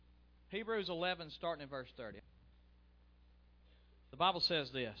Hebrews 11, starting in verse 30. The Bible says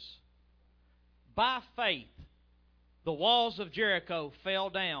this: By faith, the walls of Jericho fell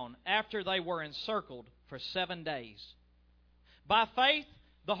down after they were encircled for 7 days. By faith,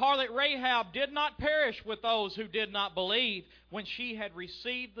 the harlot Rahab did not perish with those who did not believe when she had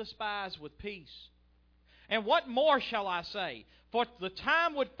received the spies with peace. And what more shall I say? For the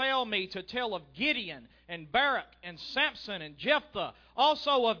time would fail me to tell of Gideon and Barak and Samson and Jephthah,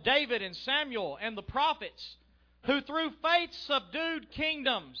 also of David and Samuel and the prophets, who through faith subdued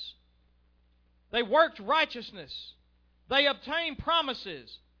kingdoms. They worked righteousness. They obtained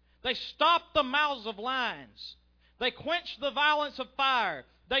promises. They stopped the mouths of lions. They quenched the violence of fire.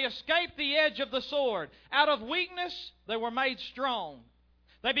 They escaped the edge of the sword. Out of weakness they were made strong.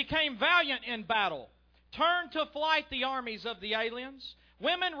 They became valiant in battle. Turned to flight the armies of the aliens.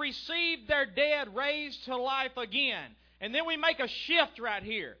 Women received their dead raised to life again. And then we make a shift right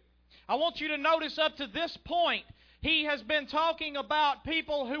here. I want you to notice up to this point, he has been talking about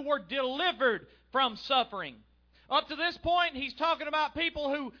people who were delivered from suffering. Up to this point, he's talking about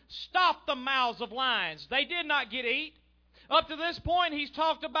people who stopped the mouths of lions. They did not get eat. Up to this point, he's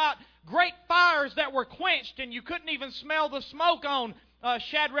talked about great fires that were quenched and you couldn't even smell the smoke on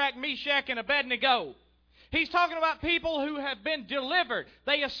Shadrach, Meshach, and Abednego. He's talking about people who have been delivered.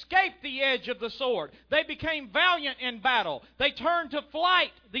 They escaped the edge of the sword. They became valiant in battle. They turned to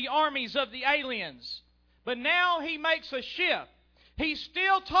flight the armies of the aliens. But now he makes a shift. He's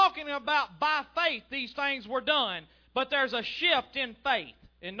still talking about by faith these things were done, but there's a shift in faith.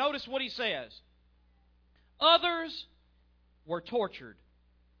 And notice what he says. Others were tortured.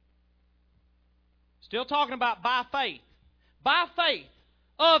 Still talking about by faith. By faith,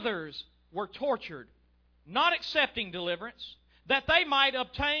 others were tortured, not accepting deliverance, that they might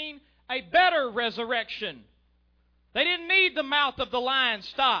obtain a better resurrection. They didn't need the mouth of the lion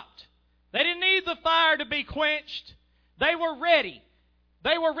stopped. They didn't need the fire to be quenched. They were ready.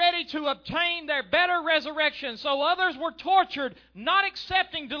 They were ready to obtain their better resurrection. So others were tortured, not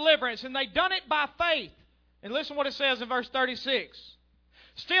accepting deliverance, and they done it by faith. And listen what it says in verse 36.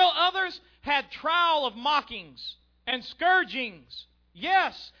 Still others had trial of mockings and scourgings,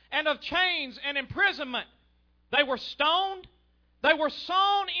 yes, and of chains and imprisonment. They were stoned. They were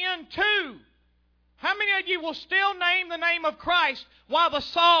sawn in two. How many of you will still name the name of Christ while the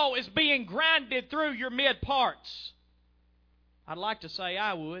saw is being grinded through your mid parts? I'd like to say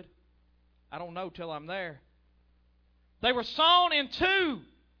I would. I don't know till I'm there. They were sawn in two,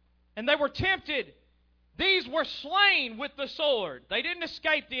 and they were tempted. These were slain with the sword. They didn't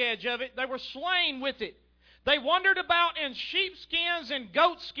escape the edge of it. They were slain with it. They wandered about in sheepskins and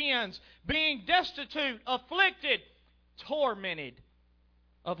goatskins, being destitute, afflicted, tormented,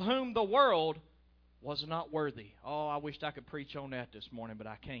 of whom the world was not worthy. Oh, I wished I could preach on that this morning, but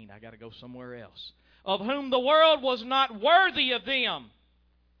I can't. I got to go somewhere else. Of whom the world was not worthy of them.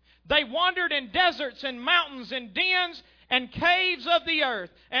 They wandered in deserts and mountains and dens and caves of the earth.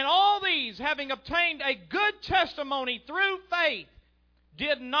 And all these, having obtained a good testimony through faith,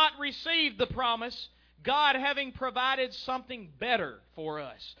 did not receive the promise, God having provided something better for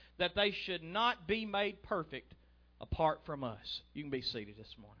us, that they should not be made perfect apart from us. You can be seated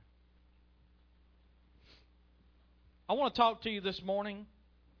this morning. I want to talk to you this morning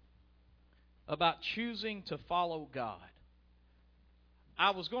about choosing to follow God.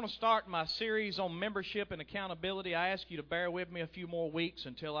 I was going to start my series on membership and accountability. I ask you to bear with me a few more weeks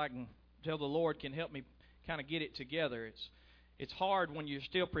until the Lord can help me kind of get it together. It's hard when you're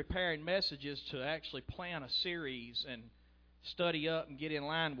still preparing messages to actually plan a series and study up and get in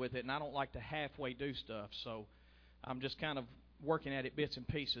line with it, and I don't like to halfway do stuff, so I'm just kind of working at it bits and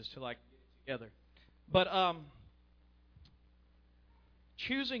pieces till I get it together. But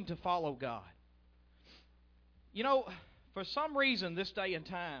choosing to follow God. You know, for some reason this day and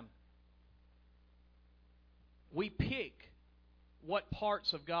time, we pick what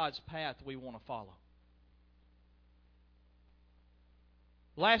parts of God's path we want to follow.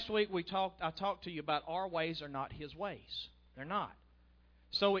 Last week I talked to you about our ways are not His ways. They're not.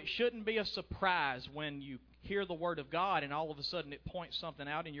 So it shouldn't be a surprise when you hear the Word of God and all of a sudden it points something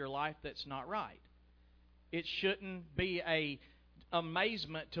out in your life that's not right. It shouldn't be a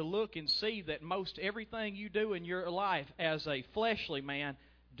amazement to look and see that most everything you do in your life as a fleshly man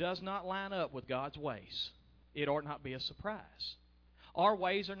does not line up with God's ways. It ought not be a surprise. Our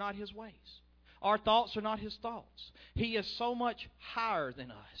ways are not His ways. Our thoughts are not His thoughts. He is so much higher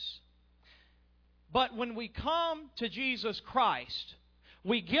than us. But when we come to Jesus Christ,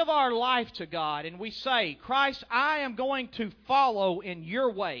 we give our life to God and we say, Christ, I am going to follow in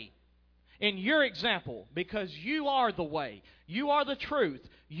your way, in your example, because you are the way, you are the truth,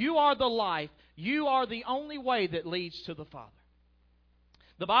 You are the life. You are the only way that leads to the Father.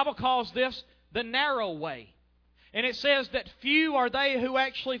 The Bible calls this the narrow way. And it says that few are they who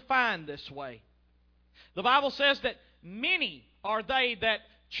actually find this way. The Bible says that many are they that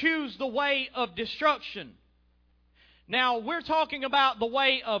choose the way of destruction. Now, we're talking about the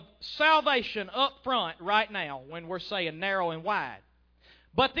way of salvation up front right now when we're saying narrow and wide.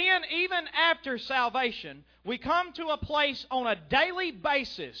 But then, even after salvation, we come to a place on a daily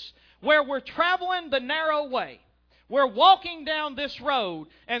basis where we're traveling the narrow way. We're walking down this road,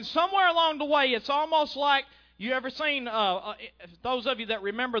 and somewhere along the way, it's almost like, you ever seen, those of you that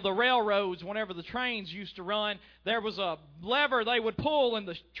remember the railroads, whenever the trains used to run, there was a lever they would pull and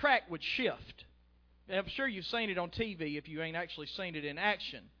the track would shift. I'm sure you've seen it on TV if you ain't actually seen it in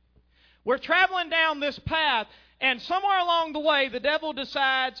action. We're traveling down this path, and somewhere along the way, the devil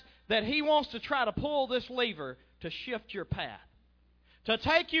decides that he wants to try to pull this lever to shift your path, to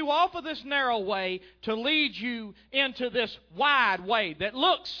take you off of this narrow way, to lead you into this wide way that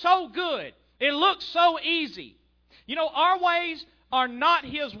looks so good. It looks so easy. You know, our ways are not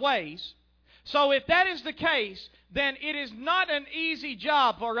His ways. So if that is the case, then it is not an easy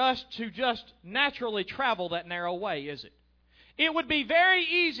job for us to just naturally travel that narrow way, is it? It would be very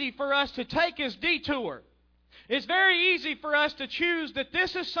easy for us to take His detour. It's very easy for us to choose that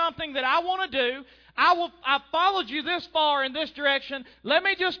this is something that I want to do. I've followed you this far in this direction. Let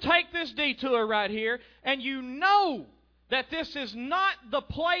me just take this detour right here. And you know that this is not the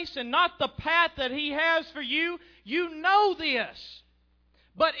place and not the path that He has for you. You know this.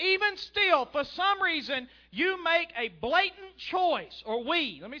 But even still, for some reason, you make a blatant choice, or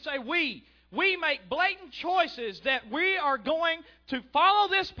we make blatant choices that we are going to follow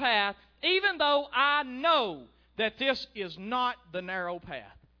this path, even though I know that this is not the narrow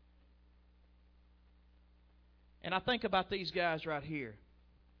path. And I think about these guys right here.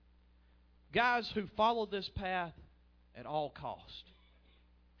 Guys who followed this path at all cost.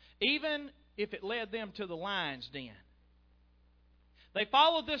 Even if it led them to the lion's den. They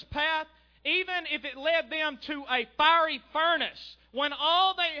followed this path even if it led them to a fiery furnace, when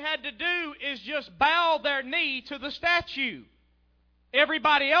all they had to do is just bow their knee to the statue.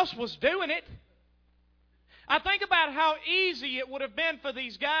 Everybody else was doing it. I think about how easy it would have been for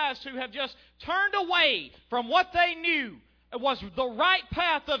these guys who have just turned away from what they knew was the right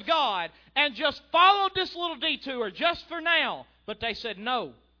path of God and just followed this little detour just for now. But they said,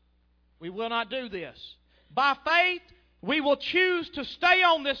 no, we will not do this. By faith, we will choose to stay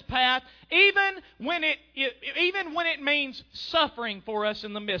on this path even when it means suffering for us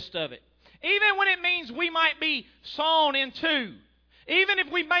in the midst of it. Even when it means we might be sawn in two. Even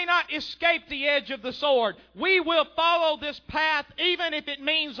if we may not escape the edge of the sword, we will follow this path even if it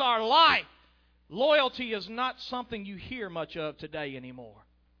means our life. Loyalty is not something you hear much of today anymore.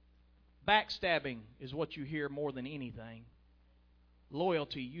 Backstabbing is what you hear more than anything.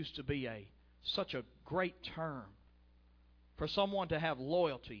 Loyalty used to be such a great term. For someone to have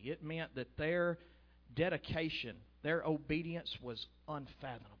loyalty, it meant that their dedication, their obedience was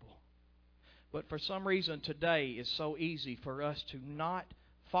unfathomable. But for some reason today, it's so easy for us to not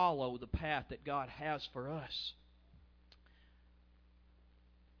follow the path that God has for us.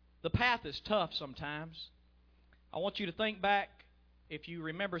 The path is tough sometimes. I want you to think back, if you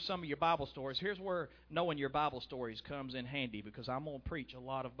remember some of your Bible stories. Here's where knowing your Bible stories comes in handy, because I'm going to preach a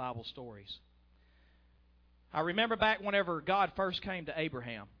lot of Bible stories. I remember back whenever God first came to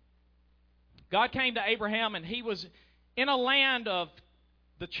Abraham. God came to Abraham, and he was in a land of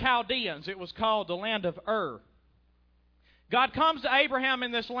the Chaldeans. It was called the land of Ur. God comes to Abraham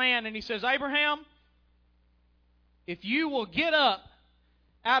in this land, and He says, Abraham, if you will get up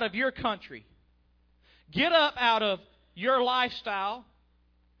out of your country, get up out of your lifestyle,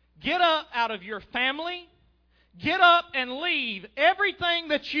 get up out of your family, get up and leave everything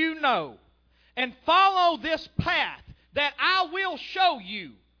that you know, and follow this path that I will show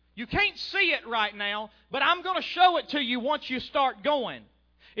you. You can't see it right now, but I'm going to show it to you once you start going.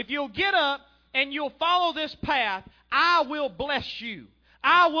 If you'll get up and you'll follow this path, I will bless you.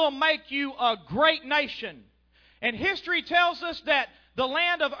 I will make you a great nation. And history tells us that the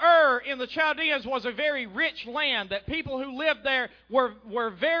land of Ur in the Chaldeans was a very rich land, that people who lived there were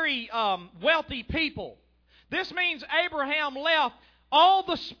very wealthy people. This means Abraham left all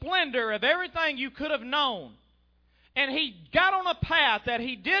the splendor of everything you could have known. And he got on a path that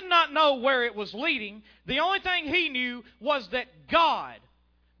he did not know where it was leading. The only thing he knew was that God,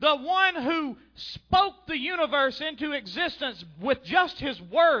 the one who spoke the universe into existence with just His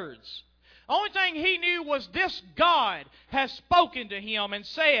words, the only thing he knew was this God has spoken to him and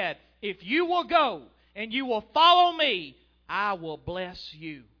said, if you will go and you will follow me, I will bless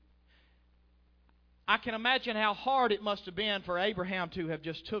you. I can imagine how hard it must have been for Abraham to have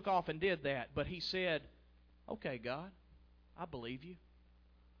just took off and did that. But he said, okay, God, I believe you.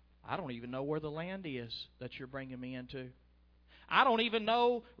 I don't even know where the land is that you're bringing me into. I don't even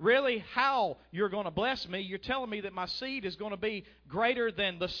know really how you're going to bless me. You're telling me that my seed is going to be greater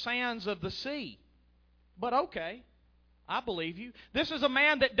than the sands of the sea. But okay, I believe you. This is a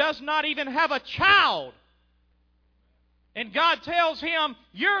man that does not even have a child. And God tells him,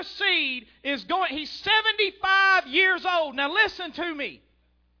 your seed is going... He's 75 years old. Now listen to me.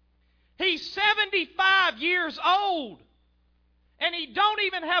 He's 75 years old. And he don't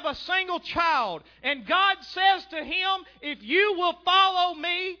even have a single child. And God says to him, if you will follow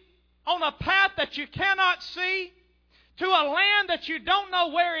me on a path that you cannot see, to a land that you don't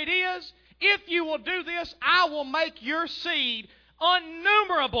know where it is, if you will do this, I will make your seed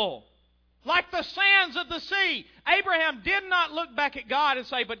innumerable, like the sands of the sea. Abraham did not look back at God and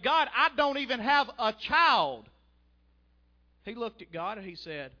say, but God, I don't even have a child. He looked at God and he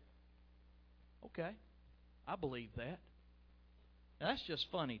said, okay, I believe that. Now, that's just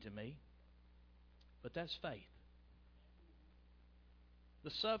funny to me, but that's faith.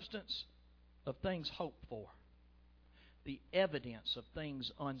 The substance of things hoped for, the evidence of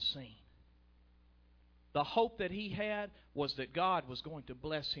things unseen. The hope that he had was that God was going to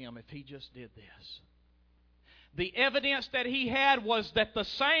bless him if he just did this. The evidence that he had was that the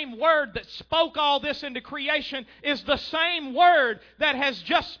same word that spoke all this into creation is the same word that has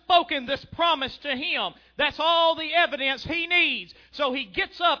just spoken this promise to him. That's all the evidence he needs. So he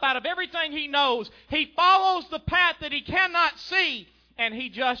gets up out of everything he knows. He follows the path that he cannot see, and he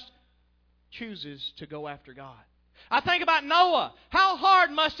just chooses to go after God. I think about Noah. How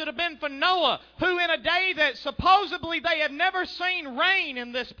hard must it have been for Noah, who in a day that supposedly they had never seen rain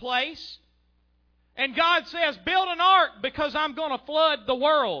in this place, and God says, build an ark because I'm going to flood the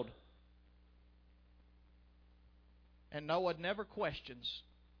world. And Noah never questions.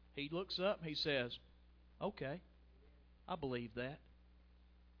 He looks up and he says, okay, I believe that.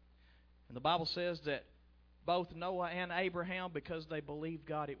 And the Bible says that both Noah and Abraham, because they believed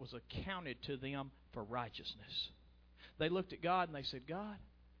God, it was accounted to them for righteousness. They looked at God and they said, God,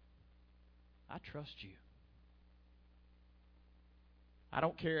 I trust you. I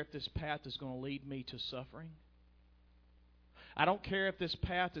don't care if this path is going to lead me to suffering. I don't care if this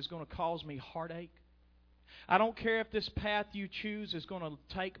path is going to cause me heartache. I don't care if this path you choose is going to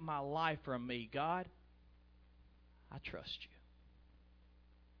take my life from me. God, I trust you.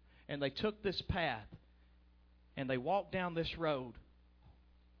 And they took this path and they walked down this road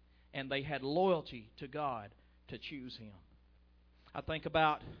and they had loyalty to God to choose him. I think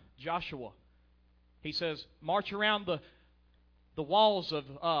about Joshua. He says, march around the walls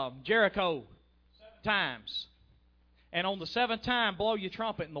of Jericho 7 times. And on the 7th time, blow your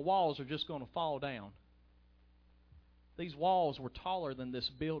trumpet and the walls are just going to fall down. These walls were taller than this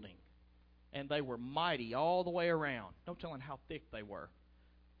building. And they were mighty all the way around. No telling how thick they were.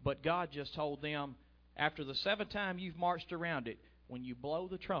 But God just told them, after the 7th time you've marched around it, when you blow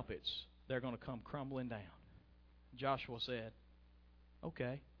the trumpets, they're going to come crumbling down. Joshua said,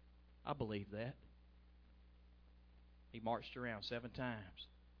 okay, I believe that. He marched around 7 times.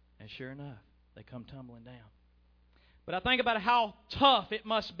 And sure enough, they come tumbling down. But I think about how tough it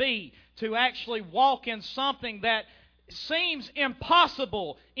must be to actually walk in something that seems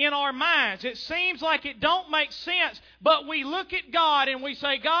impossible in our minds. It seems like it don't make sense. But we look at God and we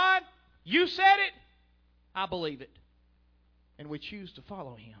say, God, you said it. I believe it. And we choose to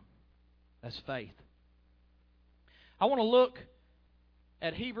follow him. That's faith. I want to look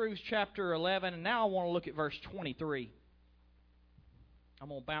at Hebrews chapter 11, and now I want to look at verse 23. I'm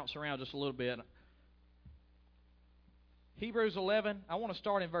going to bounce around just a little bit. Hebrews 11, I want to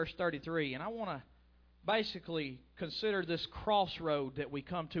start in verse 33, and I want to basically consider this crossroad that we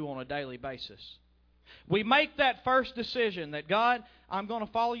come to on a daily basis. We make that first decision that, God, I'm going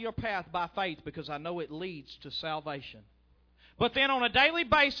to follow your path by faith because I know it leads to salvation. But then on a daily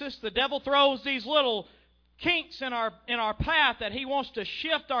basis, the devil throws these little kinks in our path that he wants to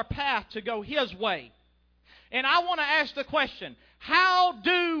shift our path to go his way. And I want to ask the question, how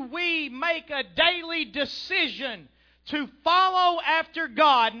do we make a daily decision to follow after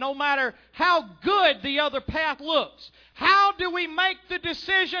God no matter how good the other path looks? How do we make the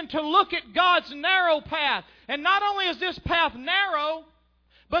decision to look at God's narrow path? And not only is this path narrow,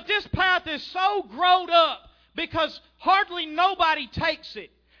 but this path is so grown up because hardly nobody takes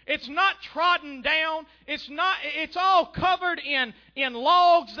it. It's not trodden down. It's all covered in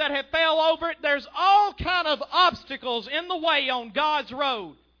logs that have fell over it. There's all kind of obstacles in the way on God's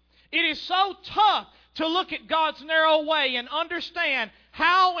road. It is so tough to look at God's narrow way and understand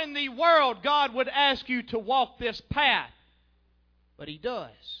how in the world God would ask you to walk this path. But He does.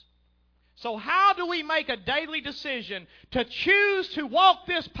 So how do we make a daily decision to choose to walk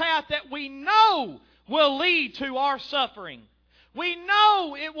this path that we know will lead to our suffering? We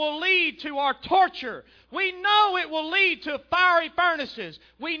know it will lead to our torture. We know it will lead to fiery furnaces.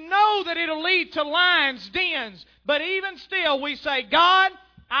 We know that it'll lead to lions' dens. But even still we say, God,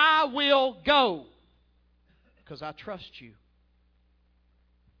 I will go because I trust You.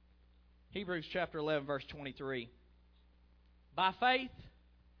 Hebrews chapter 11, verse 23. By faith,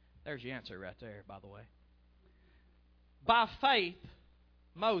 there's your answer right there, by the way. By faith,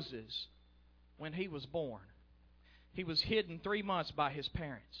 Moses, when he was born, he was hidden 3 months by his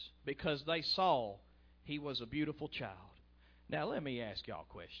parents because they saw he was a beautiful child. Now, let me ask y'all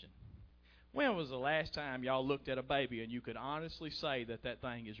a question. When was the last time y'all looked at a baby and you could honestly say that that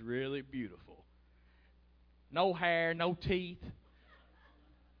thing is really beautiful? No hair, no teeth.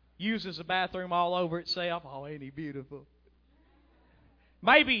 Uses the bathroom all over itself. Oh, ain't he beautiful?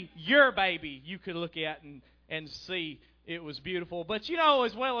 Maybe your baby you could look at and see it was beautiful. But you know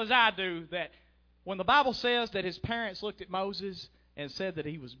as well as I do that when the Bible says that his parents looked at Moses and said that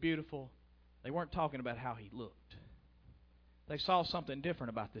he was beautiful, they weren't talking about how he looked. They saw something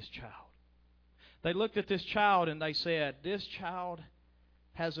different about this child. They looked at this child and they said, this child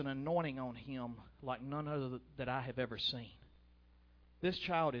has an anointing on him like none other that I have ever seen. This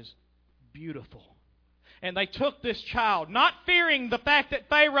child is beautiful. And they took this child, not fearing the fact that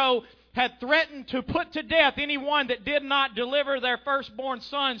Pharaoh had threatened to put to death anyone that did not deliver their firstborn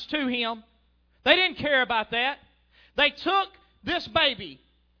sons to him. They didn't care about that. They took this baby,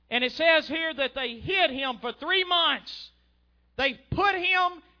 and it says here that they hid him for 3 months. They put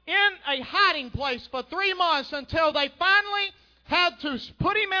him in a hiding place for 3 months until they finally had to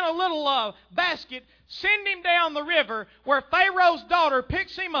put him in a little basket, send him down the river where Pharaoh's daughter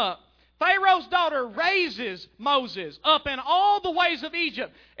picks him up. Pharaoh's daughter raises Moses up in all the ways of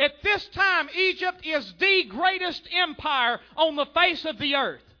Egypt. At this time, Egypt is the greatest empire on the face of the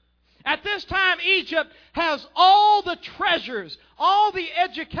earth. At this time, Egypt has all the treasures, all the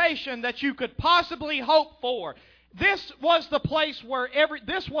education that you could possibly hope for. This was the place where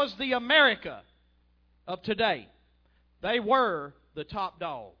this was the America of today. They were the top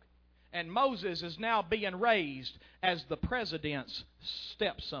dog. And Moses is now being raised as the president's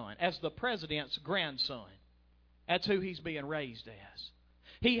stepson, as the president's grandson. That's who he's being raised as.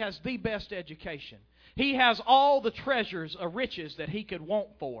 He has the best education. He has all the treasures of riches that he could want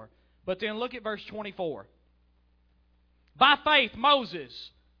for. But then look at verse 24. By faith,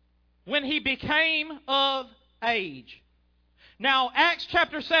 Moses, when he became of age. Now, Acts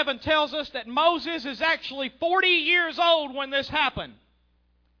chapter 7 tells us that Moses is actually 40 years old when this happened.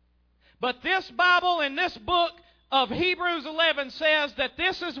 But this Bible in this book of Hebrews 11 says that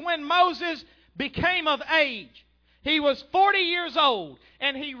this is when Moses became of age. He was 40 years old,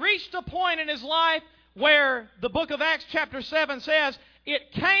 and he reached a point in his life where the book of Acts chapter 7 says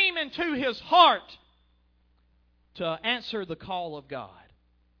it came into his heart to answer the call of God.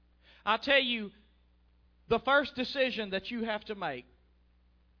 I tell you, the first decision that you have to make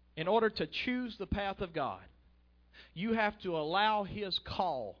in order to choose the path of God, you have to allow His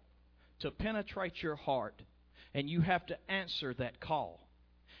call to penetrate your heart, and you have to answer that call.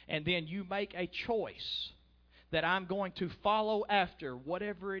 And then you make a choice that I'm going to follow after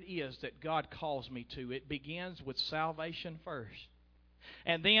whatever it is that God calls me to. It begins with salvation first.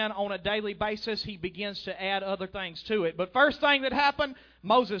 And then on a daily basis, He begins to add other things to it. But first thing that happened,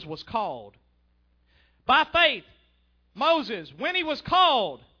 Moses was called. By faith, Moses, when he was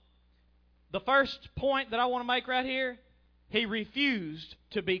called, the first point that I want to make right here, he refused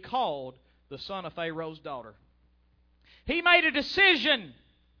to be called the son of Pharaoh's daughter. He made a decision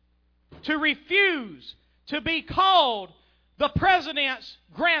to refuse to be called the president's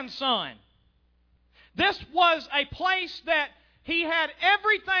grandson. This was a place that he had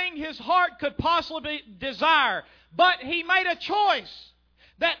everything his heart could possibly desire, but he made a choice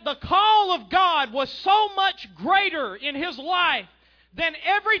that the call of God was so much greater in his life than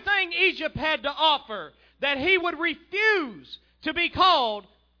everything Egypt had to offer that he would refuse to be called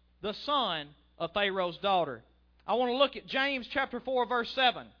the son of Pharaoh's daughter. I want to look at James chapter 4, verse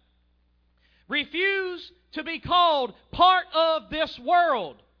 7. Refuse to be called part of this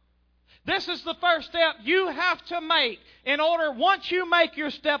world. This is the first step you have to make in order, once you make your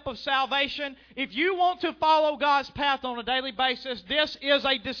step of salvation, if you want to follow God's path on a daily basis, this is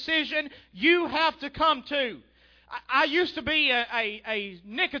a decision you have to come to. I used to be a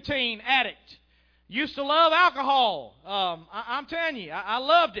nicotine addict. Used to love alcohol. I'm telling you, I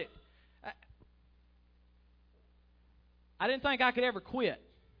loved it. I didn't think I could ever quit.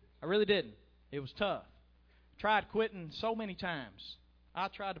 I really didn't. It was tough. Tried quitting so many times. I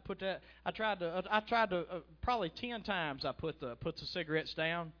tried to probably 10 times I put the cigarettes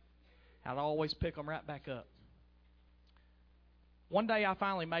down. I'd always pick them right back up. One day I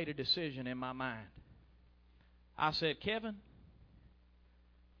finally made a decision in my mind. I said, Kevin,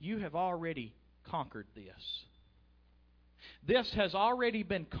 you have already conquered this. This has already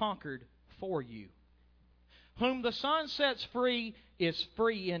been conquered for you. Whom the Son sets free is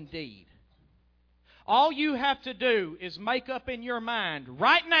free indeed. All you have to do is make up in your mind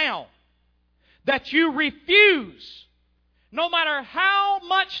right now that you refuse, no matter how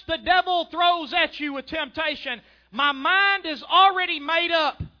much the devil throws at you with temptation. My mind is already made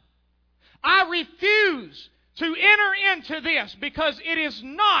up. I refuse to enter into this because it is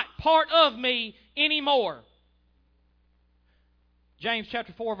not part of me anymore. James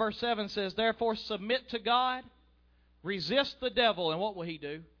chapter 4 verse 7 says, therefore submit to God, resist the devil, and what will he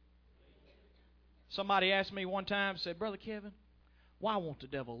do? Somebody asked me one time, said, Brother Kevin, why won't the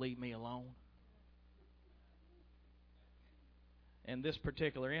devil leave me alone? In this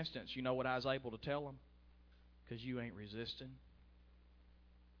particular instance, you know what I was able to tell him? Because you ain't resisting.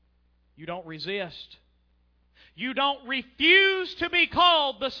 You don't resist. You don't refuse to be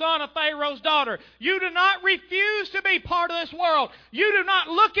called the son of Pharaoh's daughter. You do not refuse to be part of this world. You do not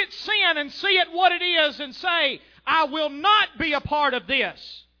look at sin and see it what it is and say, I will not be a part of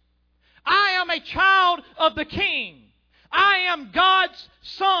this. I am a child of the King. I am God's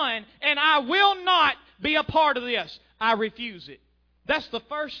son, and I will not be a part of this. I refuse it. That's the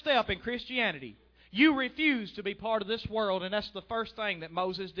first step in Christianity. You refuse to be part of this world, and that's the first thing that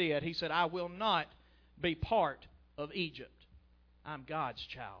Moses did. He said, I will not be part of Egypt. I'm God's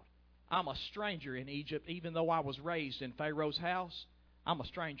child. I'm a stranger in Egypt, even though I was raised in Pharaoh's house. I'm a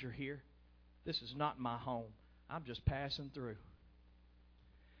stranger here. This is not my home. I'm just passing through.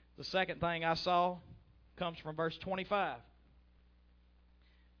 The second thing I saw comes from verse 25.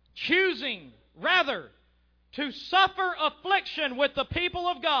 Choosing rather to suffer affliction with the people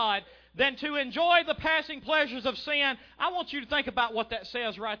of God than to enjoy the passing pleasures of sin. I want you to think about what that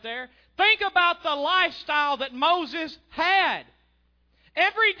says right there. Think about the lifestyle that Moses had.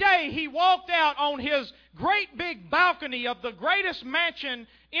 Every day he walked out on his great big balcony of the greatest mansion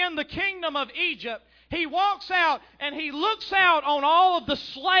in the kingdom of Egypt. He walks out and he looks out on all of the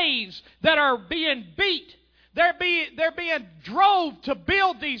slaves that are being beat. They're being drove to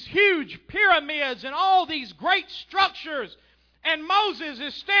build these huge pyramids and all these great structures. And Moses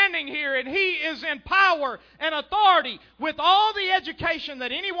is standing here and he is in power and authority with all the education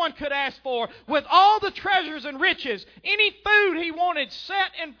that anyone could ask for, with all the treasures and riches, any food he wanted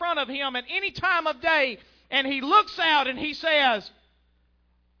set in front of him at any time of day. And he looks out and he says,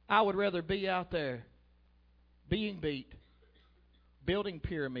 I would rather be out there being beat, building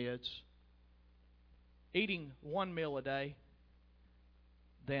pyramids, eating one meal a day,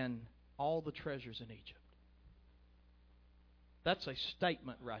 than all the treasures in Egypt. That's a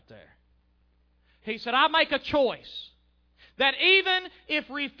statement right there. He said, I make a choice that even if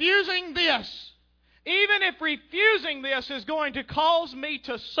refusing this is going to cause me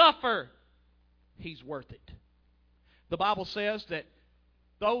to suffer, He's worth it. The Bible says that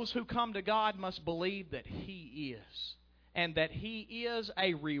those who come to God must believe that He is, and that He is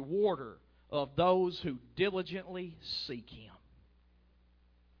a rewarder of those who diligently seek Him.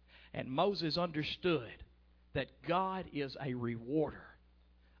 And Moses understood that God is a rewarder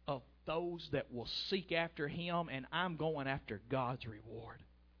of those that will seek after Him, and I'm going after God's reward.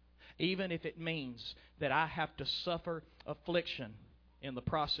 Even if it means that I have to suffer affliction in the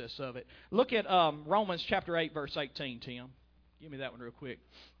process of it. Look at Romans chapter 8, verse 18, Tim. Give me that one real quick.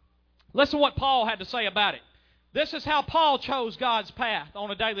 Listen to what Paul had to say about it. This is how Paul chose God's path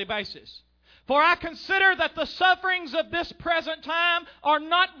on a daily basis. For I consider that the sufferings of this present time are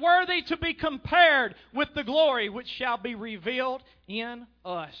not worthy to be compared with the glory which shall be revealed in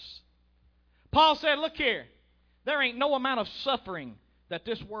us. Paul said, look here, there ain't no amount of suffering that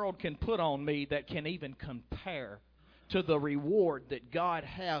this world can put on me that can even compare to the reward that God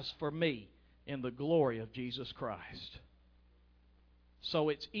has for me in the glory of Jesus Christ. So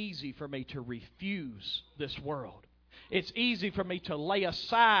it's easy for me to refuse this world. It's easy for me to lay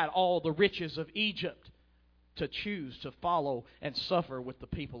aside all the riches of Egypt to choose to follow and suffer with the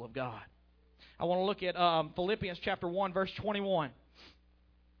people of God. I want to look at Philippians chapter 1, verse 21.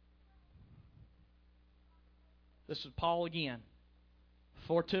 This is Paul again.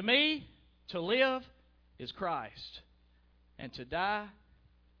 For to me, to live is Christ, and to die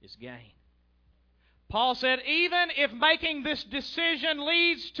is gain. Paul said, even if making this decision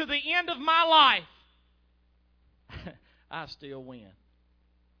leads to the end of my life, I still win.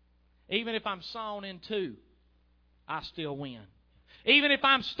 Even if I'm sawn in two, I still win. Even if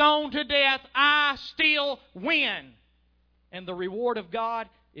I'm stoned to death, I still win. And the reward of God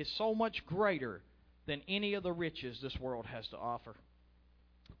is so much greater than any of the riches this world has to offer.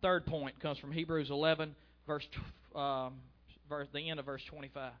 Third point comes from Hebrews 11, the end of verse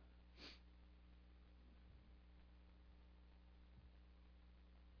 25.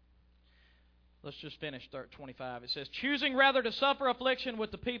 Let's just finish 25. It says, choosing rather to suffer affliction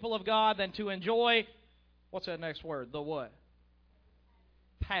with the people of God than to enjoy, what's that next word? The what?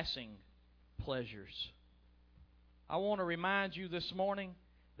 Passing pleasures. I want to remind you this morning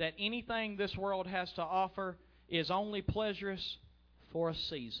that anything this world has to offer is only pleasurous for a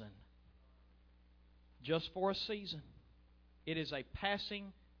season. Just for a season. It is a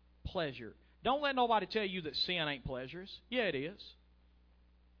passing pleasure. Don't let nobody tell you that sin ain't pleasures. Yeah, it is.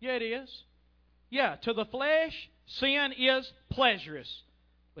 Yeah, it is. Yeah, to the flesh, sin is pleasurous,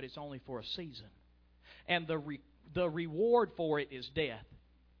 but it's only for a season. And the reward for it is death.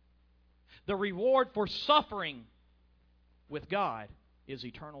 The reward for suffering with God is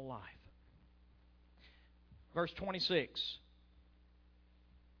eternal life. Verse 26.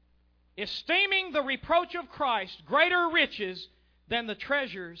 Esteeming the reproach of Christ greater riches than the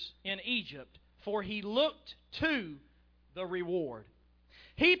treasures in Egypt, for he looked to the reward.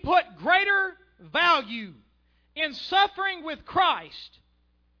 He put greater value in suffering with Christ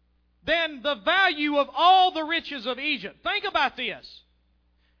than the value of all the riches of Egypt. Think about this.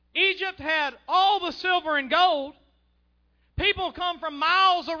 Egypt had all the silver and gold. People come from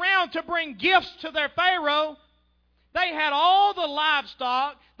miles around to bring gifts to their Pharaoh. They had all the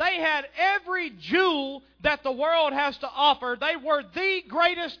livestock. They had every jewel that the world has to offer. They were the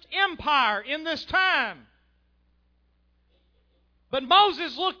greatest empire in this time. But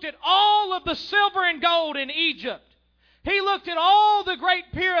Moses looked at all of the silver and gold in Egypt. He looked at all the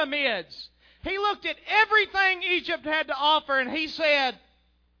great pyramids. He looked at everything Egypt had to offer, and he said,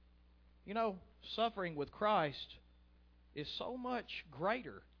 you know, suffering with Christ is so much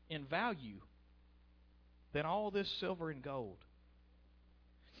greater in value than all this silver and gold.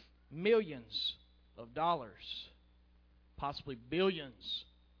 Millions of dollars, possibly billions,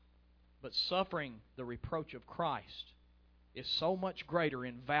 but suffering the reproach of Christ is so much greater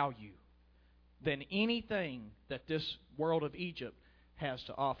in value than anything that this world of Egypt has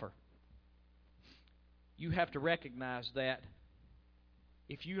to offer. You have to recognize that.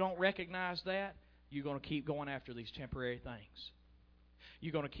 If you don't recognize that, you're going to keep going after these temporary things.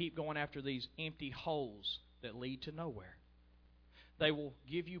 You're going to keep going after these empty holes that lead to nowhere. They will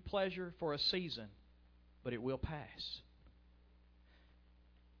give you pleasure for a season, but it will pass.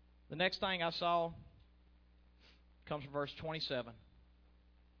 The next thing I saw comes from verse 27.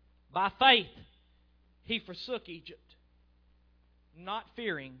 By faith he forsook Egypt, not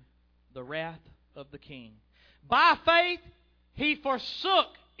fearing the wrath of the king. By faith he forsook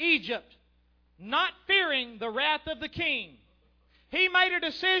Egypt, not fearing the wrath of the king. He made a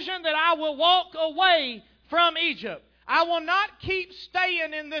decision that I will walk away from Egypt. I will not keep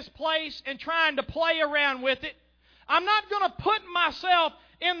staying in this place and trying to play around with it. I'm not going to put myself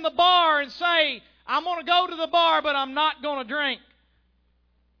in the bar and say, I'm going to go to the bar, but I'm not going to drink.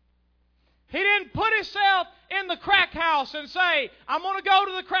 He didn't put himself in the crack house and say, I'm going to go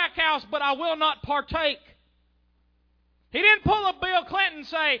to the crack house, but I will not partake. He didn't pull a Bill Clinton and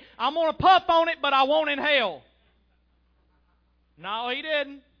say, I'm going to puff on it, but I won't inhale. No, he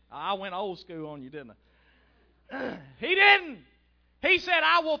didn't. I went old school on you, didn't I? He didn't. He said,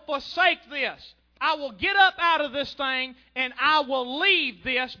 I will forsake this. I will get up out of this thing and I will leave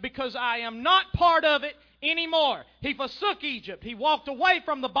this because I am not part of it anymore. He forsook Egypt. He walked away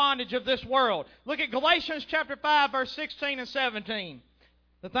from the bondage of this world. Look at Galatians chapter 5, verse 16 and 17.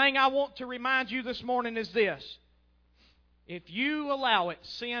 The thing I want to remind you this morning is this. If you allow it,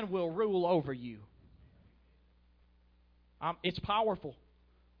 sin will rule over you. It's powerful.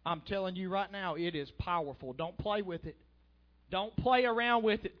 I'm telling you right now, it is powerful. Don't play with it. Don't play around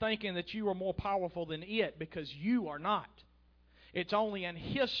with it thinking that you are more powerful than it, because you are not. It's only in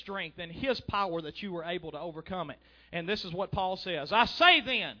His strength and His power that you were able to overcome it. And this is what Paul says. I say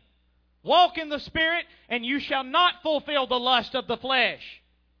then, walk in the Spirit, and you shall not fulfill the lust of the flesh.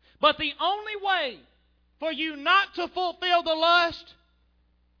 But the only way for you not to fulfill the lust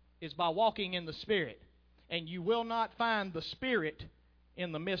is by walking in the Spirit. And you will not find the Spirit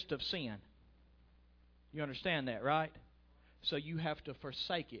in the midst of sin. You understand that, right? So you have to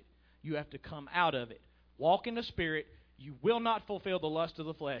forsake it. You have to come out of it. Walk in the Spirit. You will not fulfill the lust of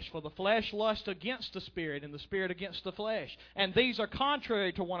the flesh. For the flesh lusts against the Spirit, and the Spirit against the flesh. And these are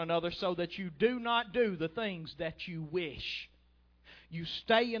contrary to one another, so that you do not do the things that you wish. You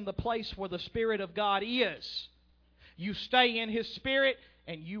stay in the place where the Spirit of God is. You stay in His Spirit,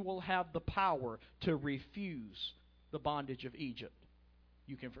 and you will have the power to refuse the bondage of Egypt.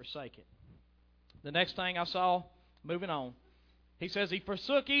 You can forsake it. The next thing I saw, moving on, he says he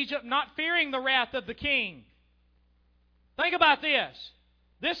forsook Egypt, not fearing the wrath of the king. Think about this.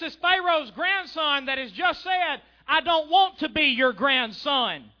 This is Pharaoh's grandson that has just said, I don't want to be your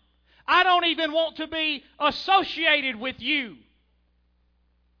grandson. I don't even want to be associated with you.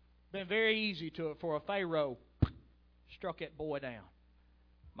 Been very easy for a Pharaoh struck that boy down.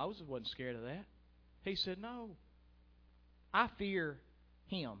 Moses wasn't scared of that. He said, no, I fear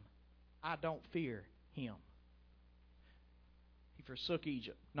him. I don't fear him. He forsook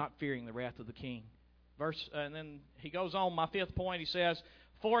Egypt, not fearing the wrath of the king. And then he goes on, my fifth point, he says,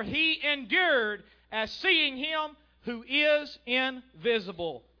 for he endured as seeing him who is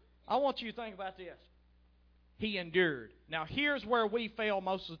invisible. I want you to think about this. He endured. Now here's where we fail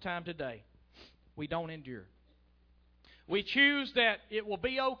most of the time today. We don't endure. We choose that it will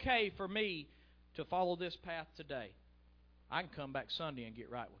be okay for me to follow this path today. I can come back Sunday and get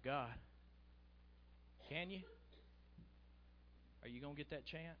right with God. Can you? Are you going to get that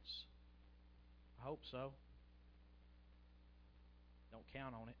chance? I hope so. Don't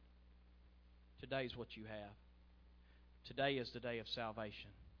count on it. Today's what you have. Today is the day of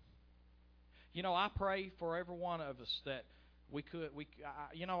salvation. You know, I pray for every one of us that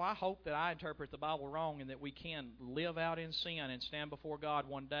I hope that I interpret the Bible wrong and that we can live out in sin and stand before God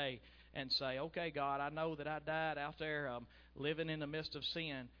one day and say, okay, God, I know that I died out there living in the midst of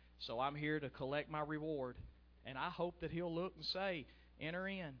sin, so I'm here to collect my reward. And I hope that He'll look and say, enter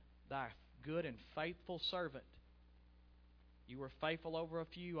in, thy good and faithful servant. You were faithful over a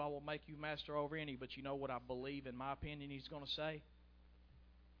few, I will make you master over any. But you know what I believe, in my opinion, He's going to say?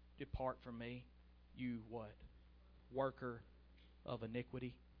 Depart from me, you what? Worker of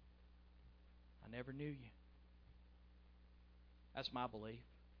iniquity. I never knew you. That's my belief.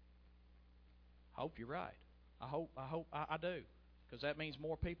 I hope you're right. I do. Because that means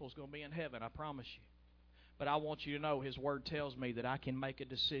more people's going to be in heaven, I promise you. But I want you to know His Word tells me that I can make a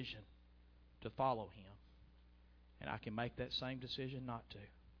decision to follow Him. And I can make that same decision not to.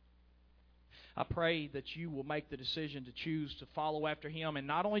 I pray that you will make the decision to choose to follow after Him. And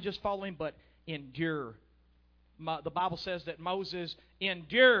not only just follow Him, but endure. The Bible says that Moses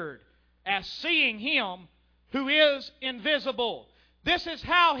endured as seeing Him who is invisible. This is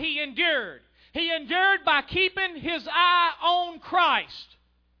how he endured. He endured by keeping his eye on Christ.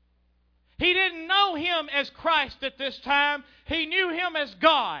 He didn't know Him as Christ at this time. He knew Him as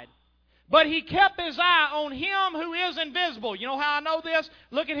God. But he kept his eye on Him who is invisible. You know how I know this?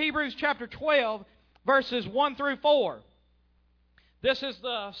 Look at Hebrews chapter 12, verses 1 through 4. This is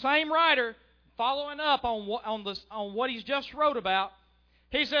the same writer following up on what he's just wrote about.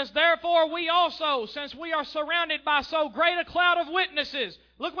 He says, therefore we also, since we are surrounded by so great a cloud of witnesses.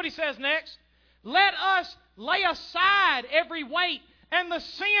 Look what he says next. Let us lay aside every weight and the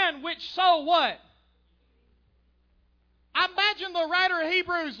sin which so what? I imagine the writer of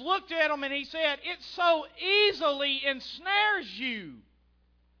Hebrews looked at him and he said, it so easily ensnares you.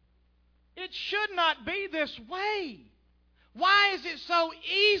 It should not be this way. Why is it so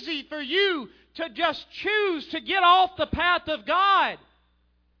easy for you to just choose to get off the path of God?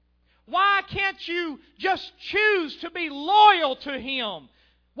 Why can't you just choose to be loyal to Him?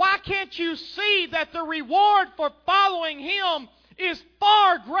 Why can't you see that the reward for following Him is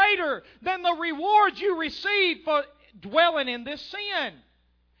far greater than the reward you receive for dwelling in this sin?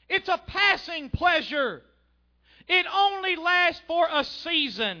 It's a passing pleasure. It only lasts for a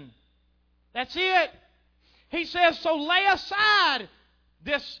season. That's it. He says, so lay aside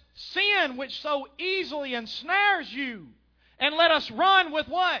this sin which so easily ensnares you, and let us run with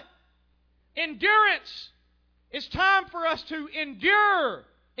what? Endurance. It's time for us to endure,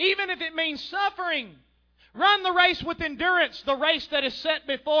 even if it means suffering. Run the race with endurance, the race that is set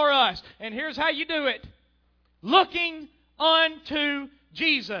before us. And here's how you do it. Looking unto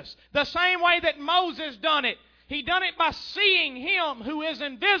Jesus. The same way that Moses done it. He done it by seeing Him who is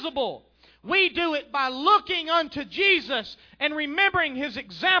invisible. We do it by looking unto Jesus and remembering His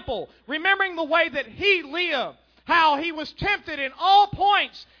example. Remembering the way that He lived. How He was tempted in all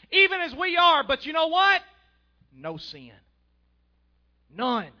points, even as we are. But you know what? No sin.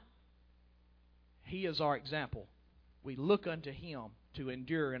 None. He is our example. We look unto Him to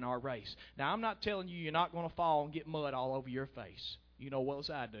endure in our race. Now, I'm not telling you you're not going to fall and get mud all over your face. You know well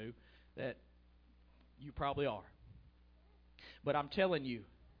as I do that you probably are. But I'm telling you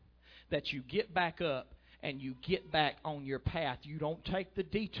that you get back up and you get back on your path. You don't take the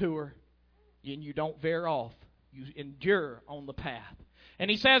detour and you don't veer off. You endure on the path. And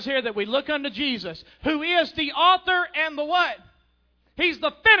he says here that we look unto Jesus, who is the author and the what? He's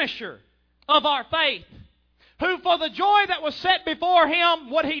the finisher of our faith. Who for the joy that was set before him,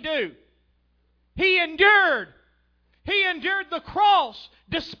 what'd he do? He endured. He endured the cross,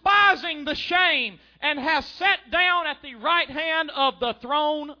 despising the shame, and has sat down at the right hand of the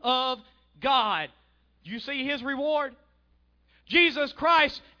throne of God. Do you see his reward? Jesus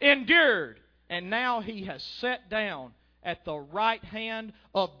Christ endured, and now he has sat down at the right hand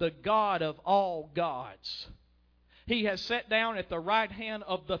of the God of all gods. He has sat down at the right hand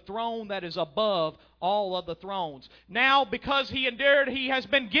of the throne that is above all other thrones. Now, because he endured, he has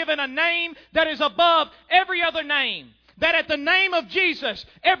been given a name that is above every other name. That at the name of Jesus,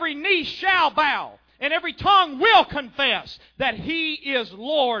 every knee shall bow, and every tongue will confess that he is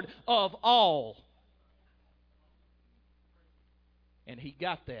Lord of all. And he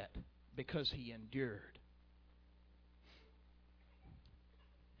got that because he endured.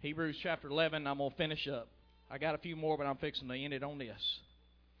 Hebrews chapter 11, I'm going to finish up. I got a few more, but I'm fixing to end it on this.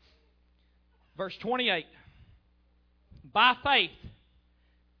 Verse 28. By faith,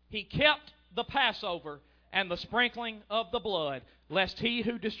 he kept the Passover and the sprinkling of the blood, lest he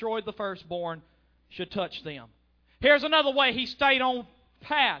who destroyed the firstborn should touch them. Here's another way he stayed on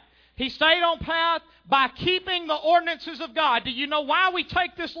path. He stayed on path by keeping the ordinances of God. Do you know why we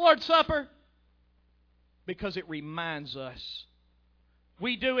take this Lord's Supper? Because it reminds us.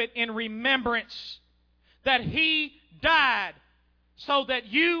 We do it in remembrance that he died so that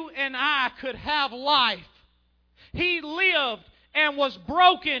you and I could have life. He lived and was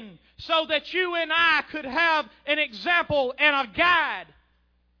broken so that you and I could have an example and a guide.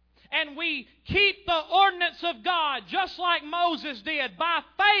 And we keep the ordinance of God just like Moses did. By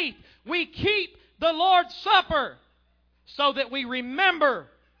faith, we keep the Lord's Supper so that we remember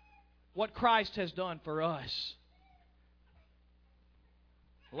what Christ has done for us.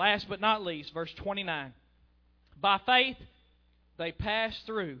 Last but not least, verse 29. By faith, they passed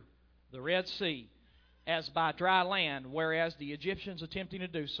through the Red Sea as by dry land, whereas the Egyptians attempting to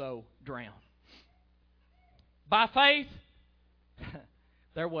do so drowned. By faith,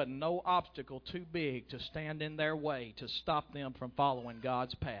 there wasn't no obstacle too big to stand in their way to stop them from following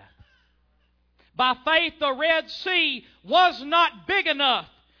God's path. By faith, the Red Sea was not big enough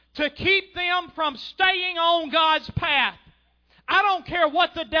to keep them from staying on God's path. I don't care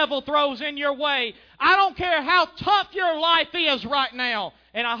what the devil throws in your way. I don't care how tough your life is right now.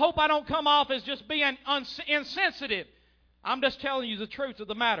 And I hope I don't come off as just being insensitive. I'm just telling you the truth of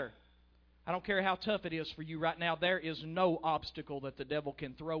the matter. I don't care how tough it is for you right now. There is no obstacle that the devil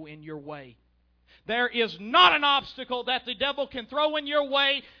can throw in your way. There is not an obstacle that the devil can throw in your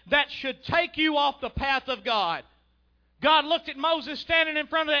way that should take you off the path of God. God looked at Moses standing in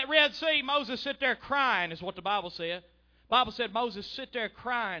front of that Red Sea. Moses sit there crying is what the Bible said. The Bible said Moses sit there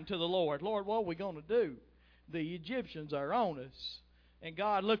crying to the Lord. Lord, what are we going to do? The Egyptians are on us. And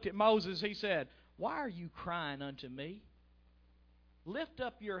God looked at Moses. He said, why are you crying unto me? Lift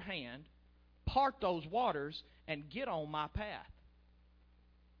up your hand, part those waters, and get on my path.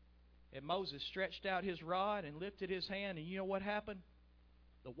 And Moses stretched out his rod and lifted his hand, and you know what happened?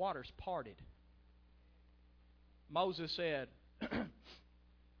 The waters parted. Moses said,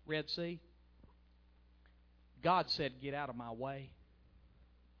 Red Sea, God said, get out of my way.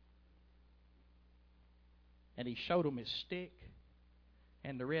 And he showed him his stick.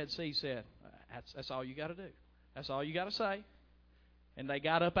 And the Red Sea said, that's all you got to do. That's all you got to say. And they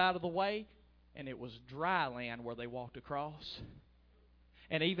got up out of the way, and it was dry land where they walked across.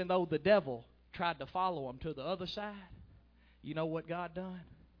 And even though the devil tried to follow them to the other side, you know what God done?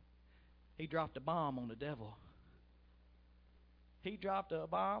 He dropped a bomb on the devil. He dropped a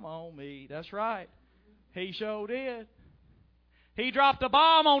bomb on me. That's right. He sure did. He dropped a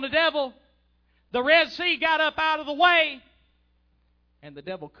bomb on the devil. The Red Sea got up out of the way, and the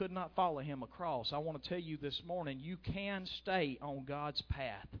devil could not follow him across. I want to tell you this morning, you can stay on God's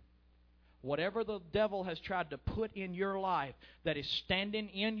path. Whatever the devil has tried to put in your life that is standing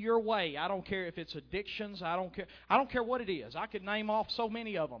in your way, I don't care if it's addictions, I don't care what it is. I could name off so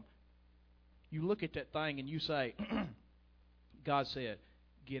many of them. You look at that thing and you say, God said,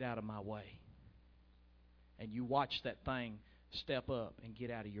 get out of my way. And you watch that thing step up and get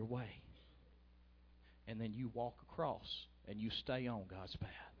out of your way. And then you walk across and you stay on God's path.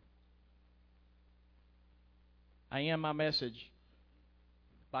 I end my message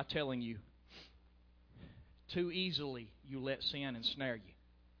by telling you, too easily you let sin ensnare you.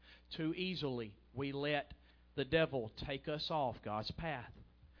 Too easily we let the devil take us off God's path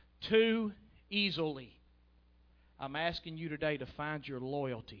too easily. I'm asking you today to find your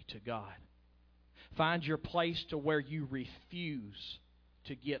loyalty to God. Find your place to where you refuse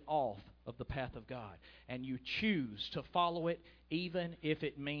to get off of the path of God. And you choose to follow it even if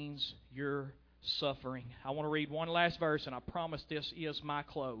it means you're suffering. I want to read one last verse, and I promise this is my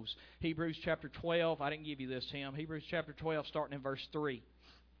close. Hebrews chapter 12. I didn't give you this, Tim. Hebrews chapter 12, starting in verse 3.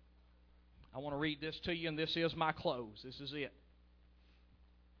 I want to read this to you, and this is my close. This is it.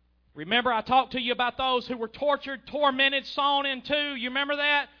 Remember, I talked to you about those who were tortured, tormented, sawn in two. You remember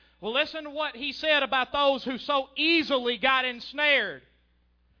that? Well, listen to what he said about those who so easily got ensnared.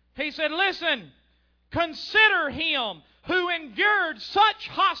 He said, listen, consider him who endured such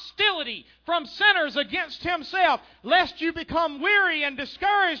hostility from sinners against himself, lest you become weary and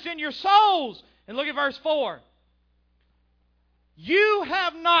discouraged in your souls. And look at verse 4. You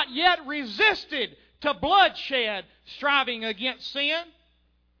have not yet resisted to bloodshed, striving against sin.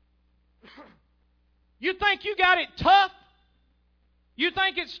 You think you got it tough? You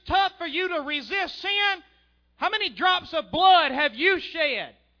think it's tough for you to resist sin? How many drops of blood have you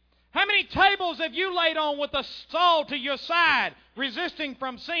shed? How many tables have you laid on with a saw to your side, resisting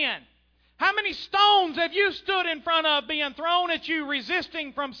from sin? How many stones have you stood in front of being thrown at you,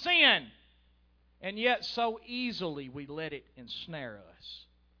 resisting from sin? And yet so easily we let it ensnare us.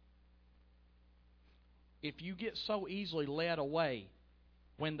 If you get so easily led away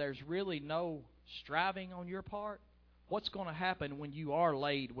when there's really no striving on your part, what's going to happen when you are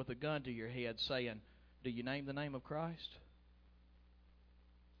laid with a gun to your head saying, do you name the name of Christ?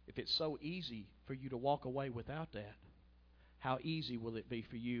 If it's so easy for you to walk away without that, how easy will it be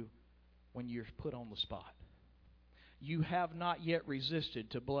for you when you're put on the spot? You have not yet resisted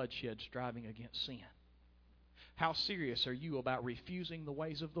to bloodshed, striving against sin. How serious are you about refusing the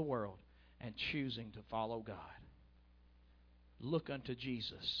ways of the world and choosing to follow God? Look unto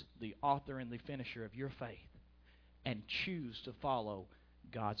Jesus, the author and the finisher of your faith, and choose to follow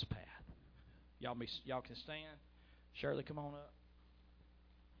God's path. Y'all can stand. Shirley, come on up.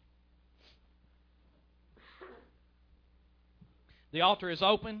 The altar is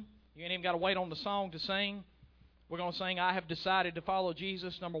open. You ain't even got to wait on the song to sing. We're going to sing, I Have Decided to Follow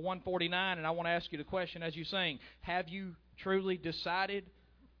Jesus, number 149. And I want to ask you the question as you sing. Have you truly decided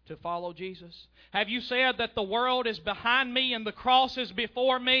to follow Jesus? Have you said that the world is behind me and the cross is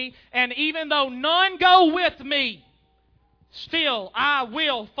before me, and even though none go with me, still I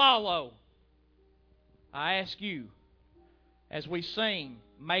will follow? I ask you, as we sing,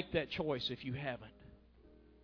 make that choice if you haven't.